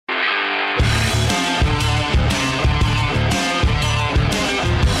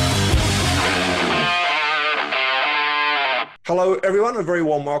Hello, everyone. A very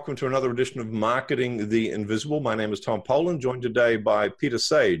warm welcome to another edition of Marketing the Invisible. My name is Tom Poland, joined today by Peter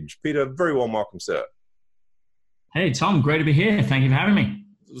Sage. Peter, very warm welcome, sir. Hey, Tom. Great to be here. Thank you for having me.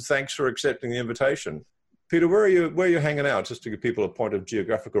 Thanks for accepting the invitation. Peter, where are you hanging out, just to give people a point of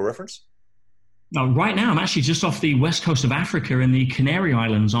geographical reference? Now, right now, I'm actually just off the west coast of Africa in the Canary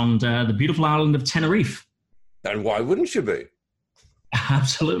Islands on the beautiful island of Tenerife. And why wouldn't you be?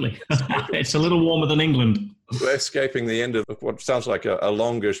 Absolutely. It's a little warmer than England. We're escaping the end of what sounds like a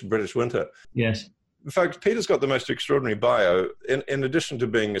longish British winter. Yes. In fact, Peter's got the most extraordinary bio. In addition to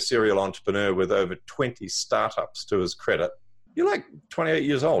being a serial entrepreneur with over 20 startups to his credit, you're like 28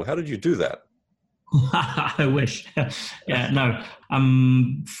 years old. How did you do that? I wish. Yeah, no,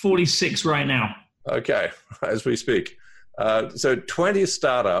 I'm 46 right now. Okay, as we speak. So 20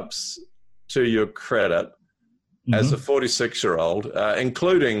 startups to your credit as a 46-year-old,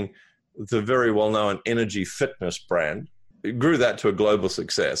 including the very well-known energy fitness brand. It grew that to a global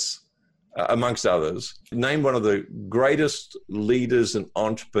success, amongst others. Named one of the greatest leaders and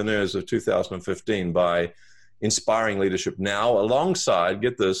entrepreneurs of 2015 by Inspiring Leadership Now, alongside,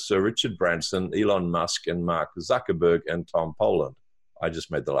 get this, Sir Richard Branson, Elon Musk, and Mark Zuckerberg, and Tom Poland. I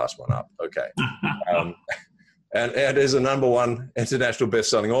just made the last one up. Okay. And is a #1 international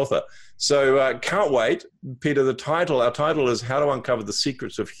best-selling author. So can't wait. Peter, our title is How to Uncover the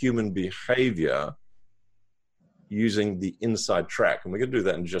Secrets of Human Behavior Using the Inside Track. And we're going to do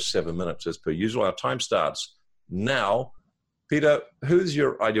that in just 7 minutes as per usual. Our time starts now. Peter, who's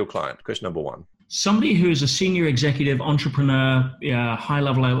your ideal client? Question number 1. Somebody who's a senior executive entrepreneur, high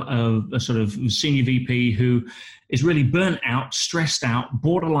level of a sort of senior VP who is really burnt out, stressed out,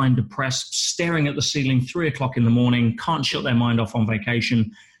 borderline depressed, staring at the ceiling 3 o'clock in the morning, can't shut their mind off on vacation,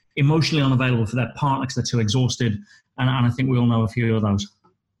 emotionally unavailable for their partner because they're too exhausted. And I think we all know a few of those.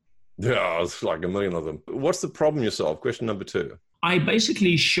 Yeah, it's like a million of them. What's the problem you solve? Question number 2. I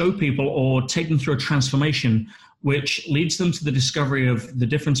basically show people or take them through a transformation which leads them to the discovery of the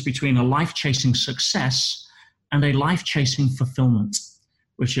difference between a life-chasing success and a life-chasing fulfillment,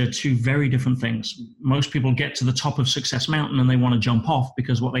 which are two very different things. Most people get to the top of Success Mountain and they want to jump off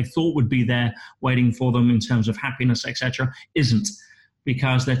because what they thought would be there waiting for them in terms of happiness, etc., isn't,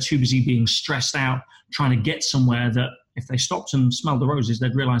 because they're too busy being stressed out, trying to get somewhere that if they stopped and smelled the roses,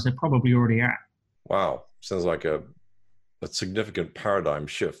 they'd realize they're probably already at. Wow. Sounds like a significant paradigm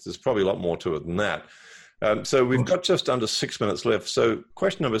shift. There's probably a lot more to it than that. So we've got just under 6 minutes left. So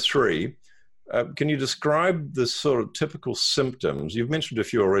question number 3, can you describe the sort of typical symptoms? You've mentioned a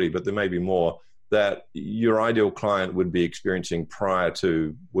few already, but there may be more that your ideal client would be experiencing prior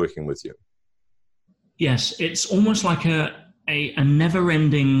to working with you. Yes, it's almost like a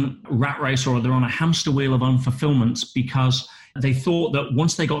never-ending rat race, or they're on a hamster wheel of unfulfillment because they thought that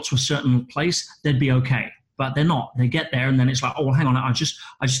once they got to a certain place, they'd be okay. But they're not. They get there and then it's like, oh, well, hang on, I just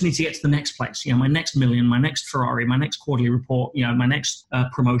need to get to the next place. My next million, my next Ferrari, my next quarterly report, my next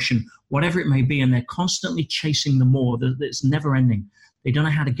promotion, whatever it may be. And they're constantly chasing the more. It's never ending. They don't know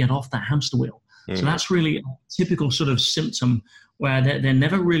how to get off that hamster wheel. So that's really a typical sort of symptom where they're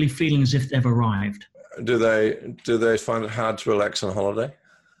never really feeling as if they've arrived. Do they find it hard to relax on holiday?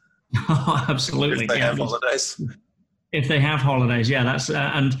 Oh, absolutely. If they have holidays. If they have holidays, yeah, that's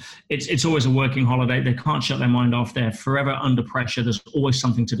and it's always a working holiday. They can't shut their mind off. They're forever under pressure. There's always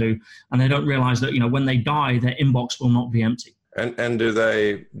something to do, and they don't realize that when they die, their inbox will not be empty. And do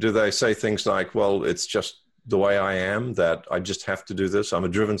they say things like, "Well, it's just the way I am, that I just have to do this. I'm a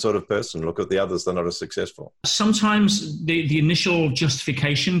driven sort of person. Look at the others; they're not as successful." Sometimes the initial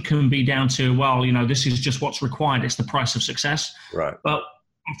justification can be down to, well, this is just what's required. It's the price of success, right? But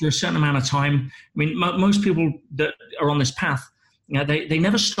after a certain amount of time, most people that are on this path, they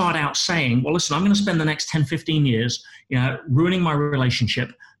never start out saying, well, listen, I'm going to spend the next 10, 15 years, ruining my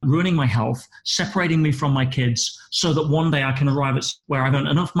relationship, ruining my health, separating me from my kids so that one day I can arrive at where I've earned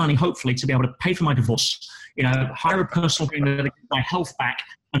enough money, hopefully, to be able to pay for my divorce, hire a personal trainer to get my health back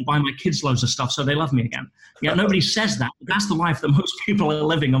and buy my kids loads of stuff so they love me again. Nobody says that. But that's the life that most people are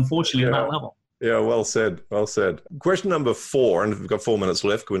living, unfortunately, at that level. Yeah, well said, well said. Question number 4, and we've got 4 minutes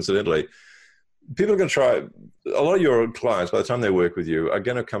left, coincidentally. People are going to try, a lot of your clients, by the time they work with you, are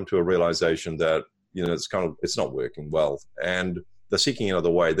going to come to a realization that, it's not working well, and they're seeking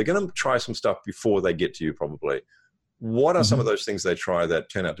another way. They're going to try some stuff before they get to you, probably. What are some of those things they try that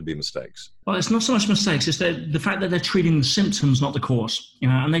turn out to be mistakes? Well, it's not so much mistakes. It's the fact that they're treating the symptoms, not the cause.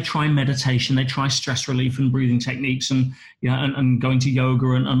 And they try meditation, they try stress relief and breathing techniques, and and going to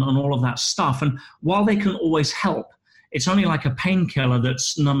yoga and all of that stuff. And while they can always help, it's only like a painkiller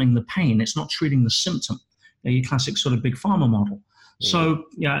that's numbing the pain. It's not treating the symptom. Your classic sort of big pharma model. So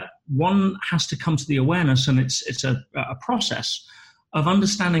yeah, one has to come to the awareness, and it's a process of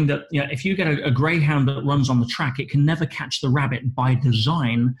understanding that if you get a greyhound that runs on the track, it can never catch the rabbit by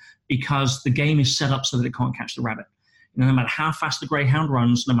design because the game is set up so that it can't catch the rabbit. No matter how fast the greyhound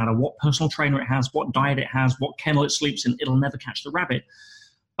runs, no matter what personal trainer it has, what diet it has, what kennel it sleeps in, it'll never catch the rabbit.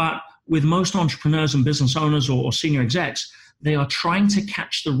 But with most entrepreneurs and business owners or senior execs, they are trying to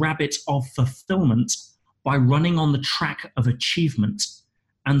catch the rabbit of fulfillment by running on the track of achievement.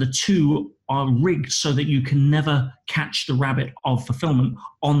 And the two are rigged so that you can never catch the rabbit of fulfillment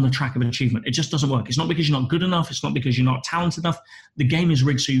on the track of achievement. It just doesn't work. It's not because you're not good enough. It's not because you're not talented enough. The game is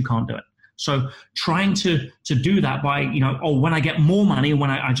rigged so you can't do it. So trying to do that by, when I get more money,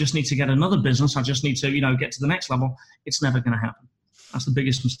 when I just need to get another business, I just need to, get to the next level, it's never going to happen. That's the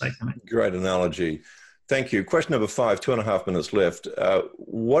biggest mistake I make. Great analogy. Thank you. Question number 5, 2.5 minutes left.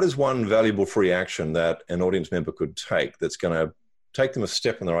 What is one valuable free action that an audience member could take that's going to take them a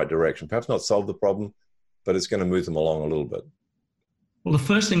step in the right direction? Perhaps not solve the problem, but it's going to move them along a little bit. Well, the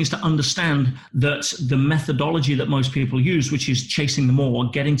first thing is to understand that the methodology that most people use, which is chasing the more,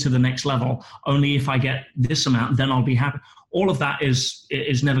 getting to the next level, only if I get this amount, then I'll be happy. All of that is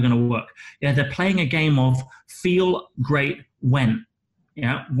never going to work. Yeah, they're playing a game of feel great when.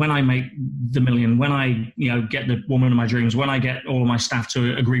 Yeah, when I make the million, when I get the woman of my dreams, when I get all of my staff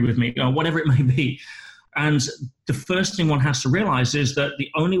to agree with me, whatever it may be. And the first thing one has to realize is that the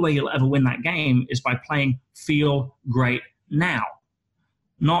only way you'll ever win that game is by playing feel great now.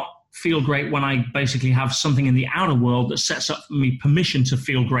 Not feel great when I basically have something in the outer world that sets up for me permission to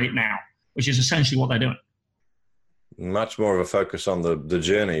feel great now, which is essentially what they're doing. Much more of a focus on the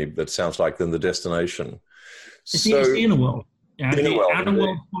journey, that sounds like, than the destination. It's the inner world. Yeah, the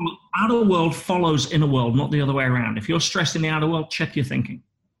outer world follows inner world, not the other way around. If you're stressed in the outer world, check your thinking.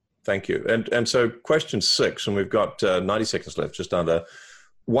 Thank you. And so question 6, and we've got 90 seconds left, just under.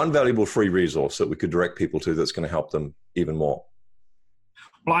 One valuable free resource that we could direct people to that's going to help them even more.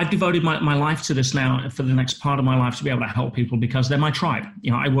 Well, I've devoted my life to this now for the next part of my life to be able to help people because they're my tribe.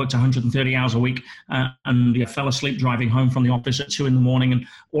 I worked 130 hours a week and fell asleep driving home from the office at 2 a.m. and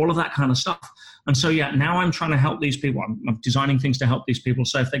all of that kind of stuff. And so, now I'm trying to help these people. I'm designing things to help these people.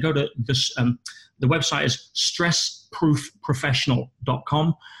 So if they go to this, the website is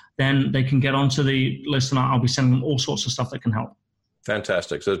stressproofprofessional.com, then they can get onto the list and I'll be sending them all sorts of stuff that can help.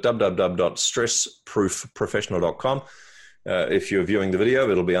 Fantastic. So www.stressproofprofessional.com. If you're viewing the video,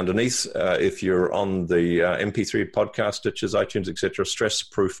 it'll be underneath. If you're on the MP3 podcast, Stitches, iTunes, etc.,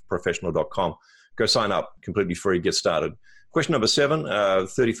 stressproofprofessional.com. Go sign up, completely free, get started. Question number 7,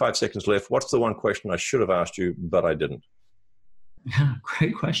 35 seconds left. What's the one question I should have asked you, but I didn't?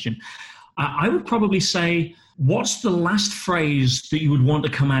 Great question. I would probably say, what's the last phrase that you would want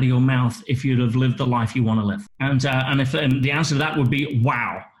to come out of your mouth if you'd have lived the life you want to live? And the answer to that would be,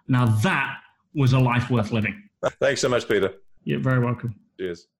 wow. Now that was a life worth living. Thanks so much, Peter. You're very welcome.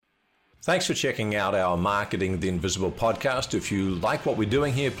 Cheers. Thanks for checking out our Marketing the Invisible podcast. If you like what we're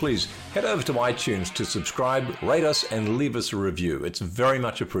doing here, please head over to iTunes to subscribe, rate us, and leave us a review. It's very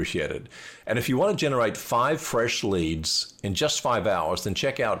much appreciated. And if you want to generate 5 fresh leads in just 5 hours, then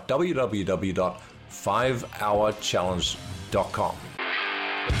check out www.5hourchallenge.com.